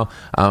 Right now,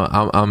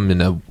 I'm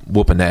in a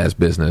whooping ass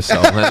business. So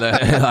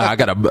I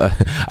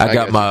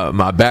got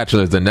my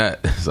bachelor's in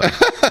that. So.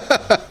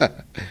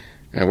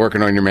 And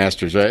working on your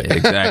master's, right?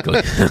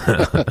 Exactly.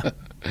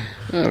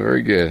 Oh,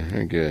 very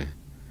good.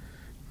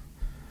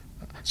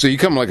 So you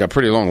come like a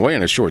pretty long way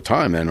in a short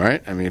time then,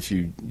 right? I mean, if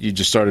you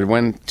just started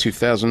when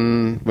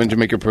did you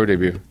make your pro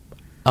debut?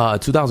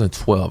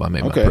 2012 I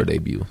made my pro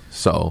debut.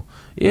 So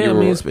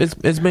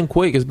it's been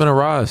quick. It's been a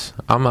rise.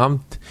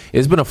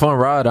 It's been a fun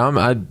ride.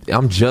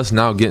 I'm just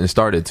now getting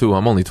started too.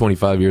 I'm only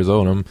 25 years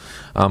old.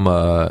 I'm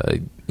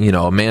a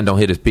man don't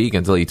hit his peak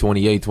until he's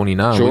 28,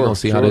 29. We're gonna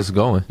see how this is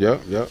going.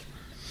 Yep.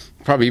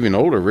 Probably even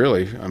older,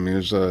 really. I mean,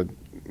 there's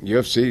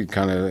UFC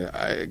kind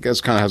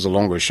of has a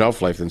longer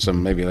shelf life than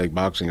some maybe like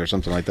boxing or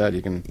something like that.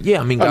 You can,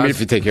 guys, if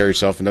you take care of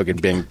yourself and don't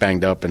get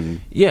banged up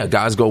and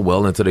guys go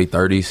well into their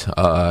 30s.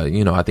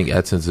 I think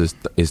Edson's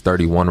is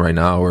 31 right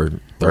now, or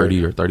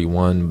 30 or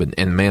 31,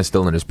 and man's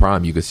still in his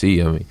prime. You can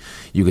see,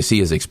 you can see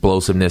his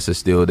explosiveness is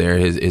still there.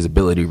 His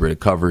ability to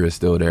recover is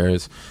still there.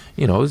 It's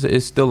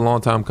still a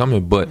long time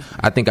coming. But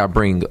I think I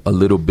bring a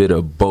little bit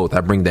of both.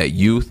 I bring that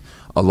youth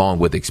along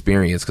with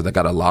experience because I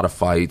got a lot of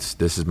fights.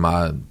 This is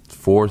my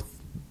fourth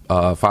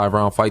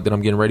 5-round fight that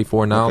I'm getting ready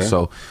for now.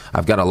 So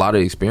I've got a lot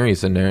of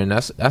experience in there, and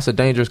that's a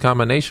dangerous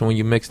combination when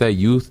you mix that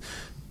youth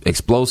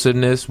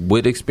explosiveness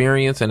with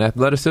experience and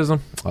athleticism.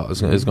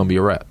 It's going to be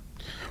a wrap.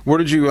 Where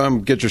did you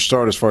get your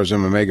start as far as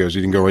MMA goes?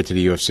 You didn't go right to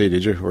the UFC,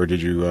 did you? Or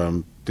did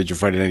you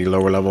fight at any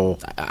lower level?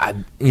 I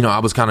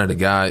was kind of the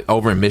guy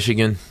over in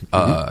Michigan.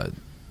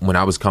 When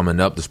I was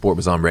coming up, the sport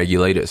was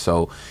unregulated,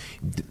 so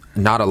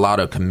not a lot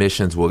of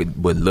commissions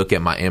would look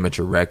at my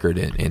amateur record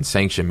and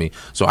sanction me.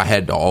 So I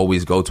had to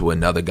always go to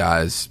another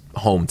guy's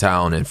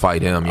hometown and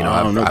fight him.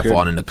 I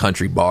fought in the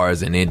country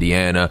bars in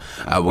Indiana.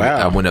 I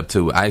went up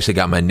to, I actually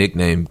got my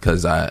nickname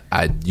because I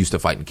used to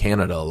fight in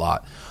Canada a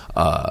lot.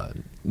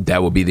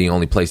 That would be the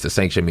only place to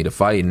sanction me to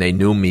fight, and they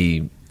knew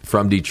me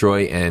from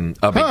Detroit, and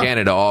up in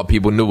Canada, all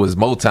people knew was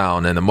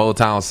Motown and the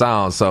Motown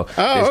sound. So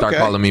they start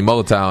calling me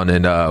Motown,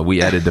 and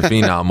we added the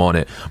Phenom on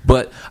it.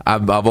 But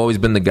I've always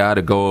been the guy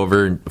to go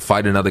over and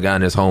fight another guy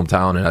in his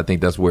hometown, and I think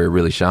that's where it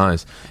really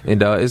shines.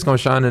 And it's going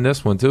to shine in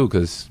this one too,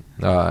 because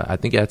I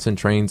think Edson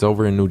trains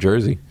over in New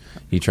Jersey.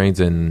 He trains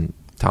in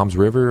Tom's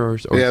River or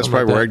that's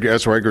probably like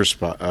that's where Edgar's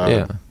spot.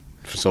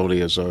 Facility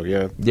is, so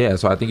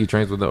so I think he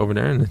trains with over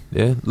there, and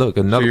look,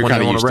 another so one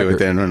on the record.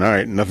 Then, all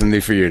right, nothing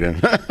new for you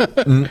then.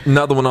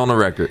 Another one on the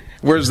record.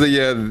 Where's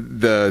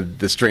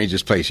the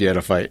strangest place you had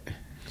a fight?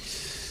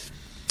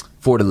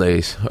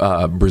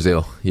 Fortaleza,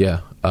 Brazil.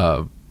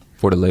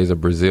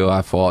 Fortaleza, Brazil.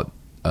 I fought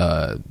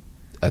a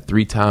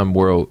 3-time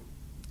world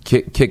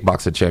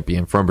kickboxer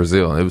champion from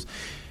Brazil. It was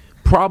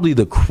probably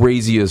the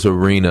craziest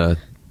arena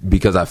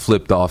because I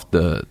flipped off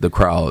the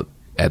crowd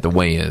at the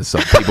weigh-in. So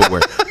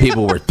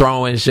people were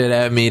throwing shit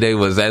at me. They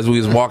was, as we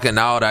was walking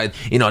out,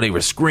 they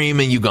were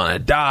screaming, "You gonna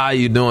die,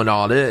 you doing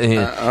all this."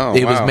 And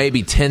it was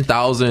maybe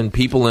 10,000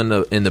 people in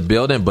the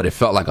building, but it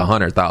felt like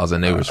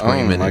 100,000. They were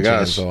screaming and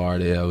chanting so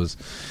hard. Yeah,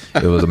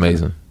 it was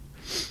amazing.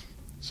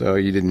 So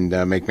you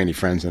didn't make many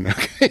friends then.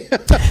 Okay.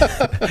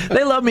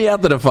 They love me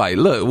after the fight.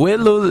 Look,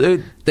 win,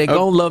 lose, they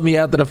gonna love me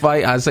after the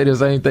fight. I say the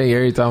same thing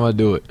every time I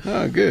do it.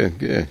 Oh,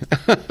 good.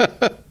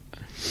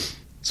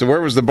 So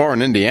where was the bar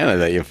in Indiana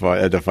that you fought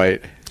at the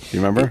fight? Do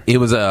you remember? It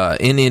was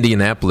in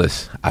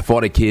Indianapolis. I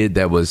fought a kid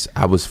I was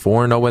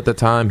 4-0 at the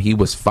time. He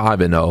was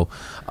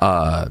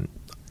 5-0.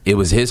 It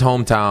was his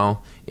hometown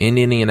in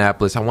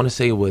Indianapolis. I want to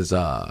say it was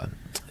I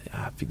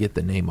forget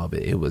the name of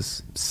it. It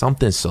was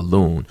something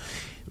saloon.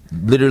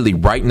 Literally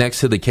right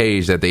next to the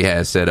cage that they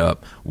had set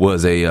up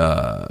was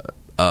a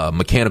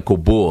mechanical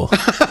bull.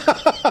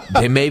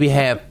 They maybe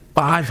had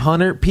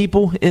 500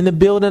 people in the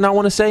building, I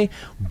want to say,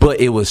 but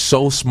it was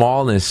so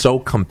small and so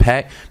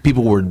compact.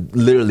 People were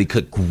literally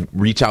could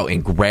reach out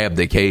and grab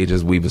the cage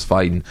as we was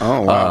fighting.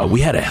 Oh, wow.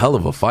 We had a hell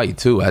of a fight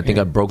too. I think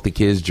I broke the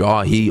kid's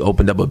jaw. He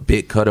opened up a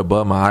big cut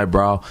above my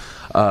eyebrow.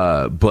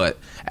 But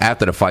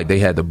after the fight, they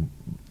had to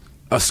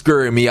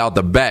scurry me out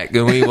the back,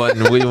 and look,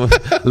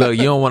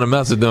 you don't want to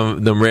mess with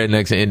them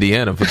rednecks in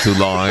Indiana for too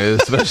long,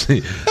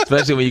 especially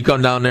when you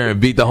come down there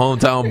and beat the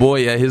hometown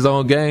boy at his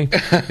own game.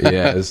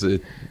 Yeah,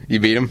 you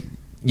beat him?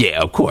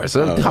 Yeah, of course.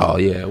 Oh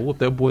yeah, whoop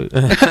that boy.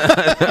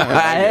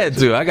 I had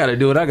to. I got to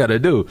do what I got to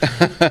do.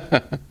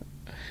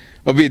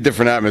 It'll be a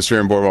different atmosphere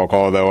in Boardwalk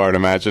Hall, though, I'd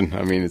imagine.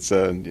 I mean, it's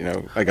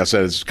like I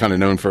said, it's kind of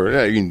known for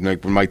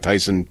like when Mike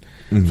Tyson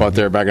fought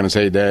there back in his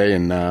heyday,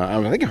 and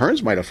I think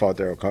Hearns might have fought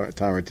there a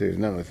time or two.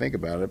 Now that I think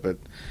about it, but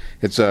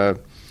it's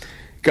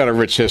got a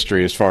rich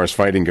history as far as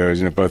fighting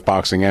goes, both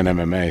boxing and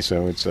MMA.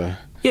 So it's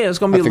yeah, it's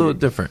gonna be a little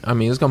different. I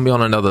mean, it's gonna be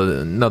on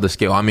another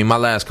scale. I mean, my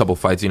last couple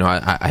fights,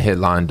 I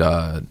headlined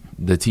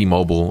the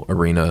T-Mobile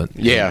Arena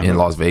in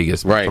Las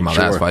Vegas for my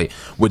last fight,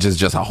 which is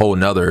just a whole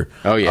nother.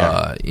 Oh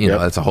yeah,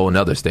 it's a whole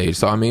nother stage.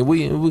 So I mean,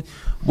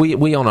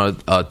 we on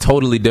a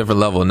totally different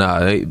level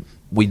now.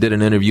 We did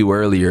an interview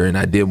earlier, and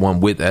I did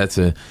one with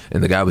Edson,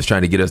 and the guy was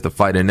trying to get us to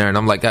fight in there, and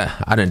I'm like,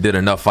 I done did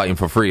enough fighting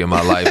for free in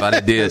my life. I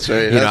done did,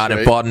 I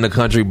done fought in the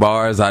country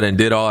bars. I done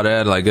did all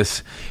that. Like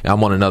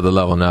I'm on another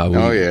level now. We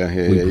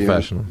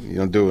professional. You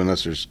don't do it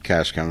unless there's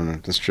cash coming in.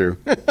 That's true.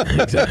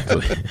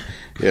 Exactly.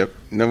 Yep.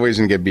 Nobody's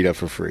gonna get beat up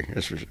for free.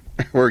 That's for sure.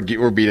 Or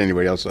beat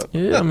anybody else up.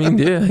 Yeah. I mean,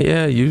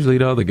 yeah. Usually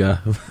the other guy.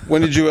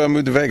 When did you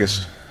move to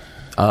Vegas?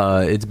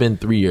 It's been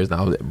 3 years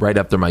now, right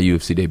after my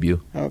UFC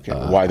debut. Okay.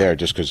 Why there?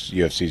 Just because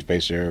UFC's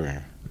based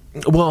there?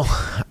 Or? Well,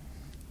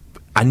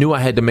 I knew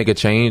I had to make a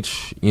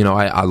change.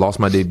 I lost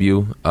my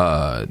debut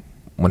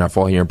when I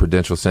fought here in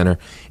Prudential Center,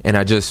 and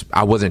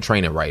I wasn't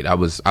training right. I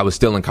was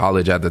still in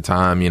college at the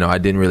time. I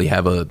didn't really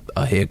have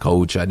a head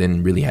coach. I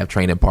didn't really have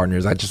training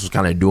partners. I just was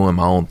kind of doing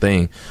my own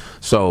thing.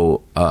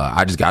 So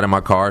I just got in my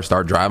car,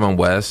 started driving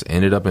west,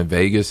 ended up in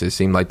Vegas. It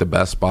seemed like the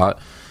best spot.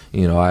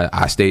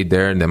 I stayed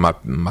there, and then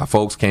my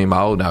folks came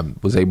out, and I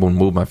was able to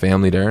move my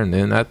family there, and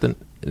then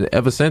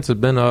ever since it's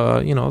been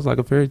it's like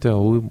a fairy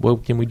tale.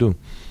 What can we do?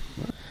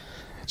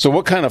 So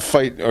what kind of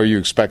fight are you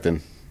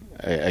expecting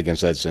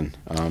against Edson?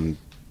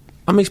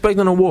 I'm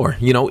expecting a war.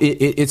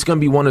 It's going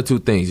to be one of two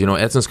things.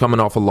 Edson's coming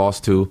off a loss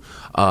too,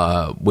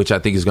 which I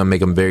think is going to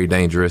make him very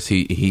dangerous.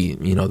 He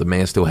the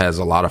man still has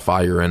a lot of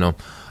fire in him.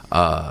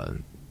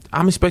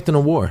 I'm expecting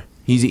a war.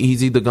 He's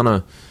either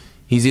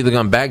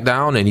gonna back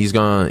down and he's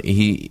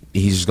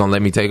just gonna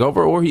let me take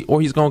over, or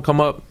he's gonna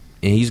come up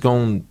and he's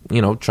gonna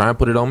try and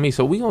put it on me.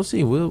 So we gonna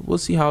see. We'll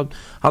see how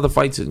the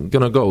fight's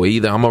gonna go.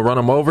 Either I'm gonna run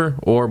him over,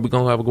 or we're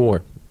gonna have a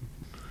war.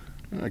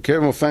 Okay,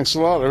 well, thanks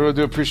a lot. I really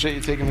do appreciate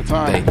you taking the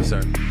time. Thank you,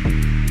 sir.